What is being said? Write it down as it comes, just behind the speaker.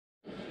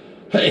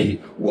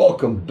Hey,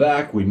 welcome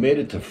back. We made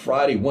it to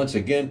Friday once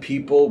again,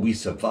 people. We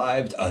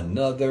survived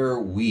another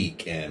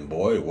week, and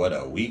boy, what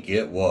a week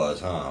it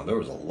was, huh? There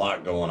was a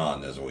lot going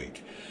on this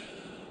week.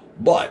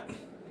 But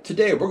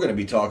today we're going to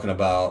be talking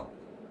about,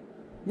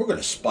 we're going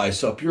to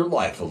spice up your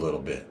life a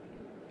little bit.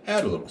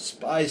 Add a little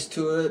spice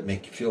to it,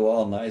 make you feel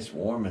all nice,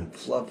 warm, and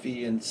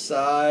fluffy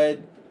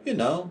inside. You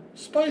know,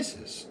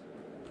 spices.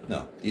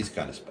 No, these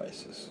kind of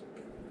spices.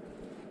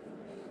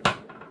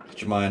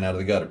 Get your mind out of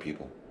the gutter,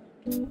 people.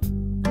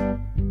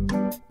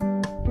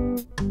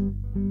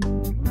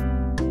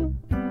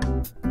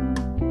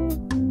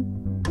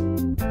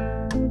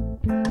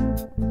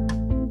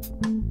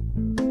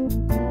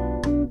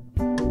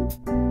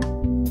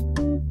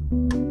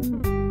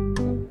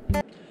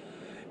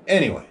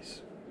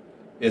 Anyways,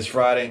 it's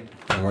Friday,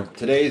 and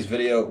today's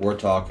video we're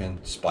talking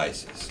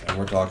spices, and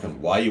we're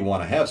talking why you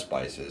want to have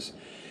spices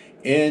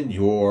in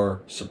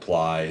your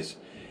supplies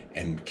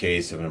in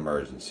case of an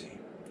emergency.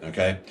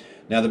 Okay,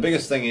 now the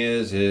biggest thing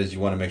is you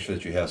want to make sure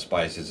that you have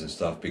spices and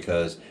stuff,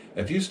 because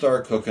if you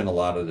start cooking a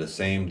lot of the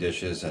same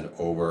dishes and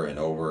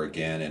over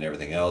again and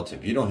everything else,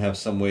 if you don't have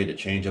some way to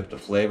change up the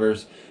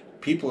flavors,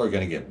 people are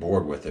going to get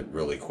bored with it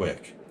really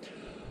quick.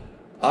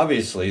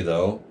 Obviously,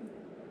 though,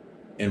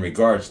 in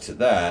regards to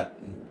that,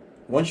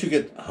 once you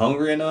get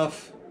hungry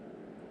enough,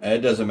 it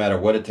doesn't matter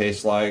what it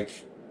tastes like,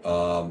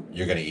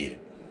 you're going to eat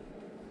it.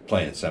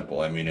 Plain and simple.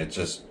 I mean, it's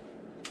just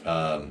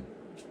a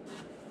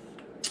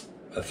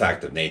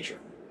fact of nature.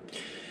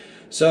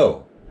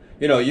 So,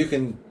 you know, you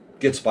can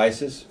get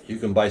spices. You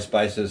can buy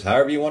spices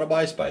however you want to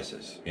buy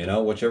spices. You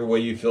know, whichever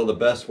way you feel the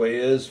best way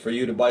is for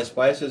you to buy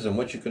spices and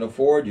what you can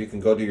afford. You can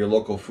go to your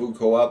local food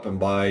co-op and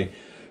buy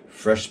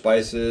fresh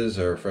spices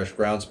or fresh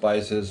ground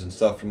spices and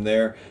stuff from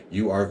there.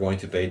 You are going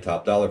to pay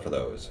top dollar for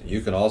those.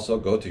 You can also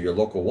go to your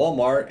local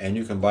Walmart and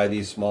you can buy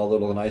these small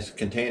little nice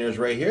containers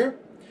right here.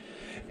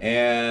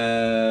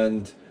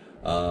 And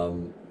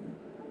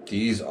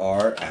these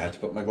are, I have to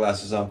put my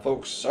glasses on,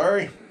 folks,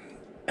 sorry.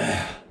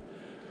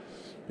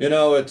 You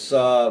know, it's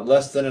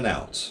less than an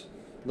ounce,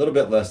 a little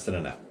bit less than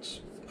an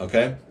ounce,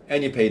 okay?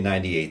 And you pay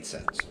 98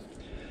 cents.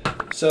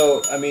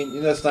 So, I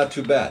mean, that's not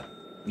too bad,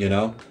 you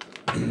know?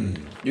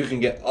 You can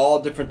get all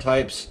different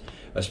types,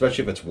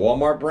 especially if it's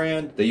Walmart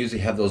brand. They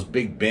usually have those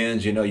big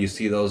bins, you know, you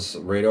see those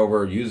right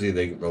over, usually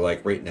they're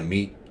like right in the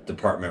meat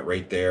department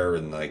right there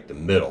in like the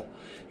middle,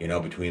 you know,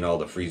 between all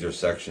the freezer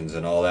sections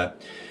and all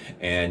that.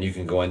 And you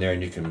can go in there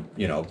and you can,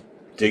 you know,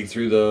 dig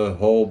through the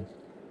whole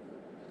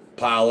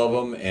pile of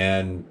them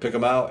and pick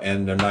them out,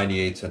 and they're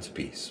 98 cents a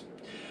piece.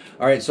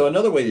 All right, so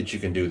another way that you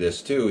can do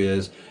this too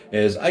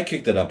is I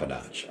kicked it up a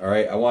notch. All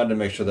right, I wanted to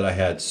make sure that I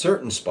had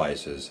certain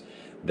spices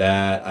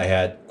that I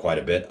had quite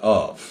a bit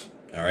of.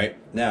 All right,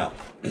 now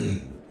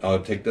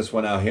I'll take this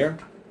one out here.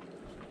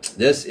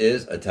 This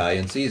is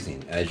Italian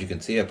seasoning. As you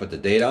can see, I put the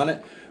date on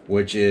it,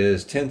 which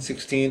is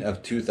 10/16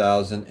 of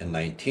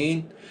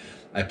 2019.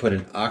 I put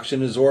an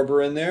oxygen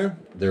absorber in there.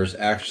 There's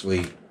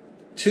actually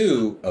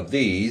 2 of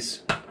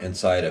these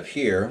inside of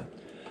here.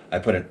 I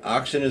put an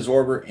oxygen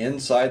absorber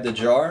inside the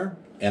jar,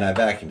 and I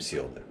vacuum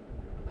sealed it.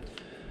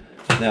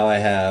 Now I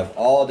have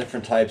all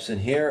different types in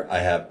here. I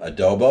have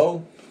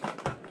adobo.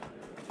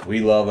 We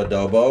love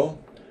adobo.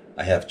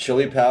 I have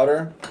chili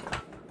powder.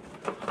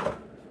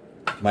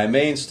 My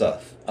main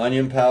stuff,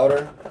 onion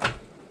powder.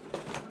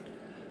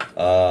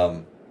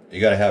 You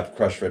gotta have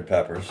crushed red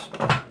peppers.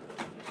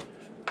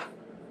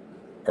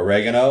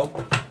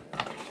 Oregano.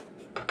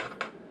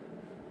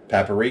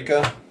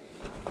 Paprika.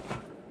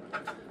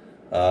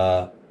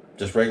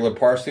 Just regular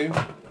parsley.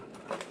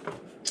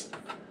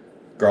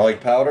 Garlic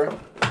powder.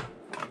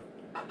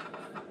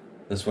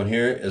 This one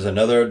here is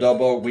another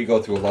adobo. We go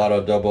through a lot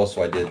of adobo,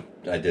 so I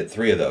did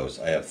 3 of those.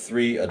 I have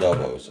 3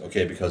 adobos,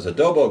 okay, because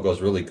adobo goes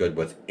really good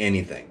with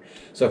anything.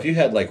 So if you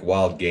had like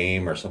wild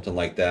game or something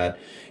like that,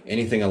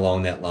 anything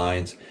along that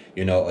lines,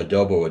 you know,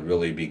 adobo would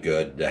really be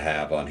good to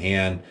have on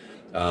hand.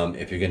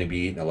 If you're going to be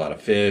eating a lot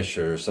of fish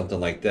or something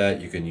like that,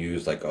 you can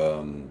use like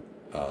I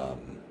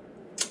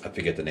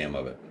forget the name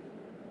of it.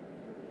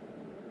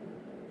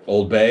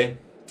 Old Bay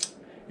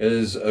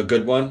is a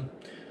good one.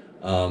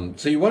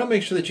 So you want to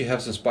make sure that you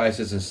have some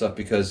spices and stuff,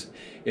 because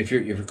if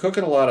you're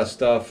cooking a lot of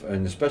stuff,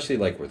 and especially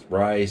like with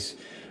rice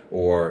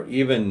or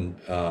even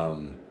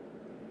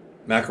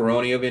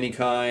macaroni of any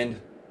kind,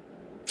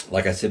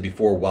 like I said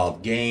before,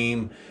 wild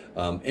game,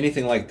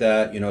 anything like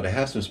that, you know, to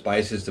have some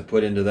spices to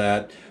put into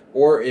that.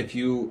 Or if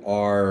you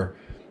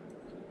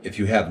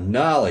have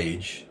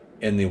knowledge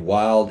in the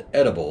wild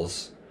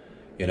edibles,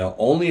 you know,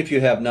 only if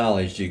you have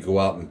knowledge do you go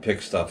out and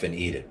pick stuff and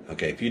eat it.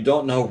 Okay, if you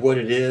don't know what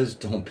it is,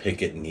 don't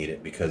pick it and eat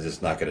it, because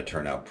it's not going to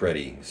turn out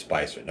pretty,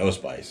 spice or no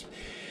spice.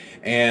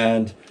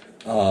 And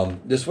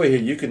this way here,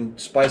 you can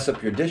spice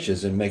up your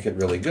dishes and make it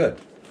really good.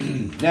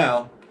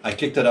 Now, I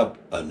kicked it up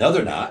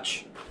another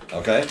notch,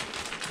 okay?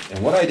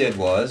 And what I did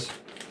was,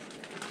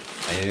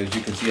 as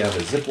you can see, I have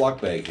a Ziploc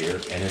bag here,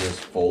 and it is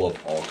full of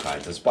all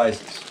kinds of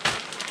spices,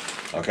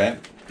 okay?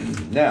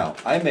 Now,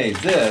 I made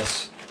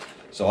this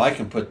so I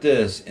can put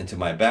this into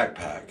my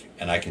backpack,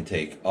 and I can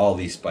take all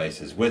these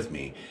spices with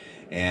me.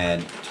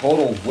 And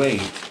total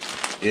weight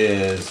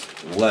is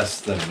less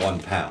than 1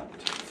 pound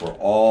for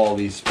all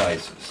these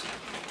spices.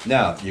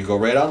 Now, you go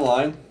right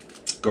online,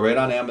 go right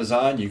on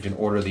Amazon, you can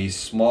order these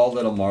small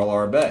little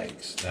Marlar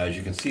bags. Now, as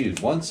you can see,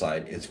 one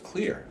side is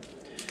clear.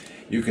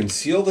 You can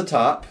seal the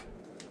top,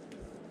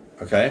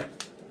 okay?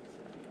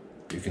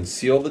 You can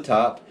seal the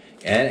top,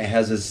 and it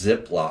has a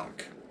zip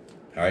lock,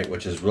 all right,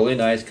 which is really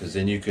nice because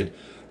then you could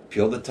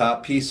peel the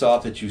top piece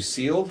off that you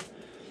sealed,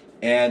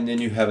 and then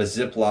you have a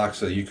zip lock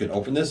so you can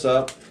open this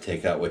up,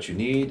 take out what you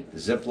need,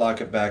 zip lock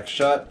it back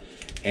shut,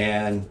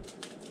 and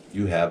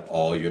you have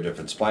all your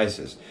different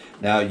spices.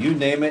 Now, you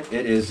name it,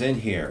 it is in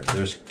here.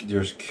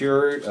 There's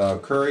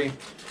curry,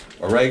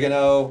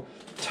 oregano,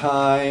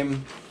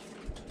 thyme,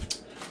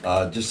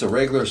 just a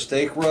regular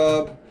steak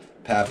rub,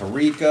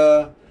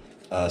 paprika,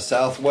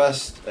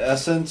 Southwest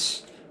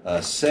essence,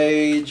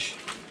 sage,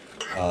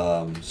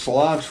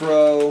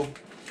 cilantro,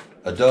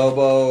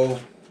 adobo,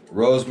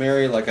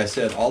 rosemary. Like I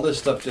said, all this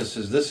stuff this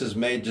is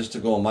made just to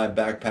go in my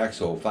backpack,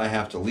 so if I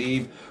have to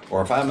leave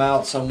or if I'm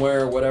out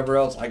somewhere or whatever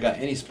else, I got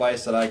any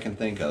spice that I can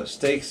think of.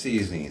 Steak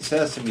seasoning,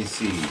 sesame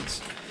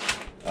seeds,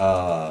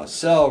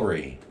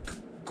 celery,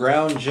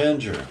 ground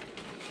ginger.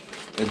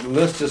 The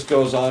list just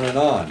goes on and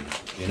on.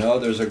 You know,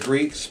 there's a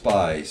Greek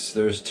spice,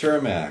 there's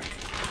turmeric,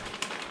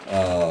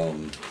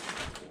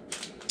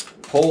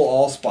 whole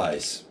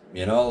allspice,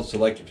 you know, so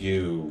like if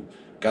you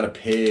got a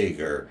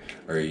pig or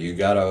you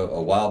got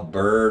a wild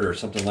bird or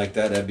something like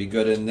that, that'd be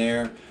good in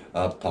there.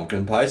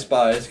 Pumpkin pie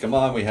spice, come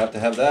on, we have to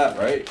have that,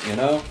 right? You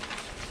know,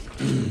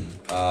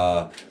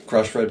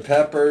 crushed red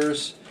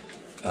peppers,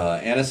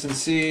 anise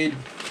seed,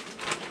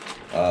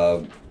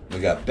 we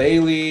got bay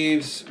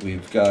leaves,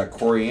 we've got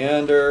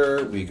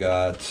coriander, we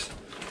got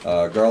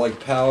garlic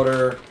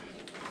powder,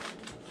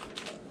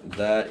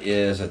 that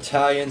is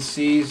Italian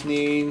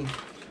seasoning,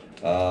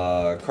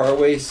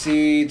 caraway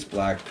seeds,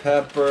 black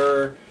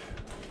pepper,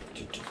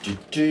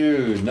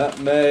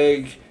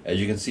 nutmeg. As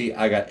you can see,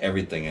 I got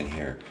everything in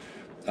here.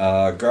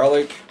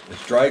 Garlic,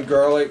 it's dried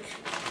garlic,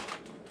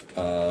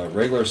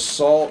 regular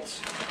salt,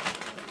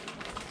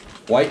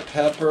 white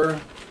pepper.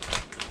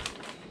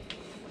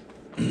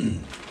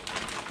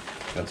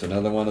 That's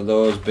another one of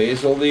those.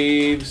 Basil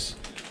leaves,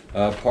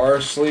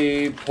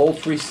 parsley,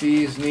 poultry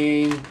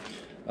seasoning,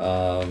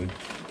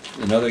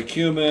 another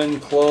cumin,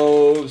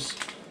 cloves,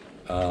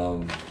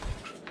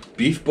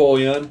 beef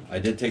bouillon. I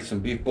did take some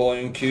beef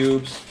bouillon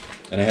cubes,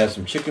 and I have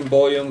some chicken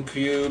bouillon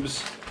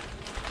cubes,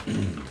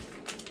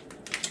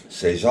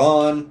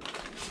 Szechuan,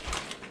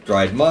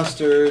 dried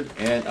mustard,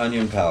 and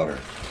onion powder.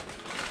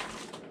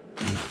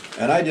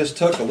 And I just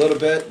took a little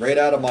bit right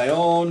out of my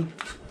own,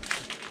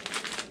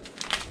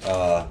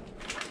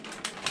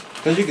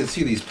 because you can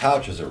see these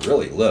pouches are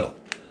really little.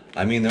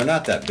 I mean, they're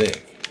not that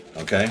big,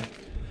 okay?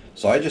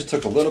 So I just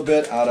took a little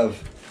bit out of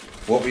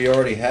what we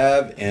already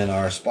have in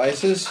our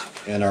spices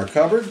in our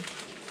cupboard.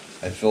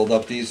 I filled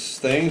up these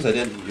things.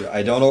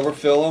 I don't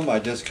overfill them. I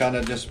just kind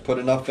of just put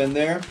enough in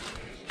there,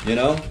 you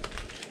know,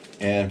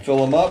 and fill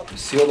them up,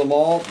 seal them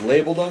all,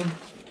 label them,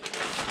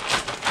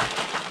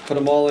 put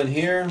them all in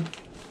here.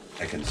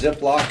 I can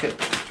zip lock it,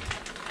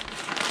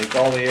 take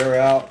all the air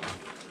out.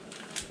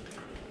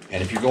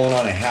 And if you're going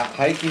on a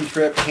hiking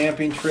trip,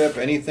 camping trip,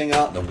 anything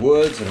out in the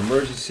woods, an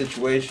emergency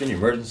situation,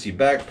 emergency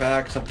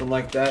backpack, something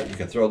like that, you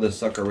can throw this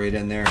sucker right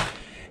in there,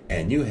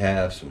 and you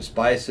have some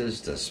spices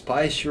to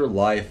spice your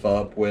life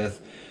up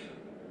with,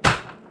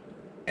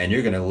 and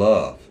you're going to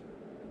love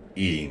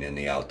eating in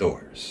the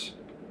outdoors.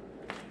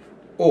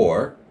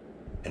 Or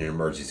in an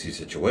emergency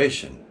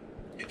situation,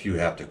 if you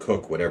have to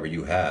cook whatever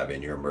you have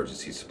in your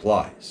emergency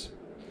supplies.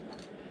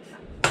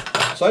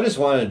 So I just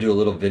wanted to do a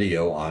little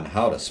video on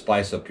how to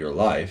spice up your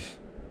life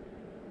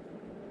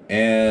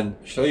and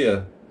show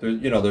you,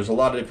 there's a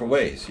lot of different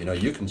ways. You know,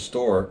 you can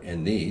store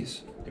in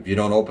these. If you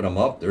don't open them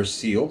up, they're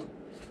sealed.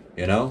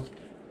 You know,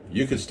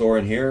 you can store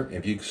in here.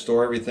 If you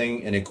store everything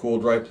in a cool,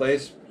 dry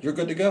place, you're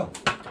good to go.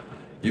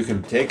 You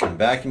can take and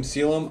vacuum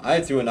seal them. I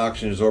threw an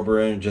oxygen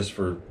absorber in just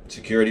for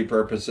security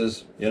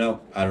purposes. You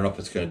know, I don't know if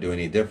it's going to do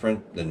any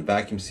different than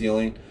vacuum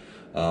sealing,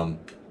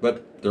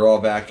 but they're all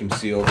vacuum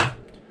sealed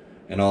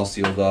and all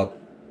sealed up.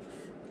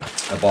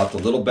 I bought the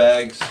little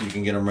bags. You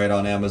can get them right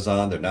on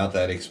Amazon. They're not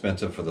that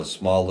expensive for the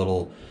small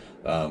little,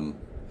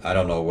 I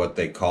don't know what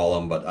they call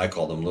them, but I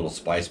call them little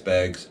spice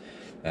bags.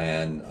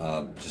 And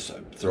just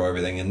throw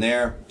everything in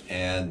there.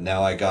 And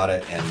now I got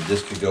it, and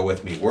this could go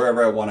with me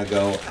wherever I want to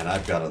go. And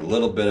I've got a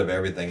little bit of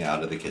everything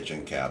out of the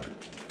kitchen cabinet.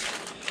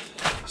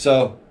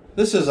 So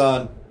this is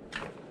on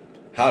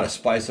how to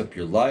spice up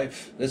your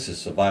life. This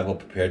is survival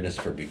preparedness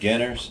for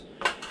beginners.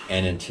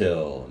 And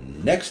until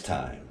next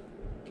time,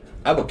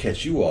 I will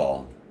catch you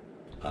all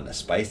on the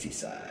spicy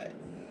side.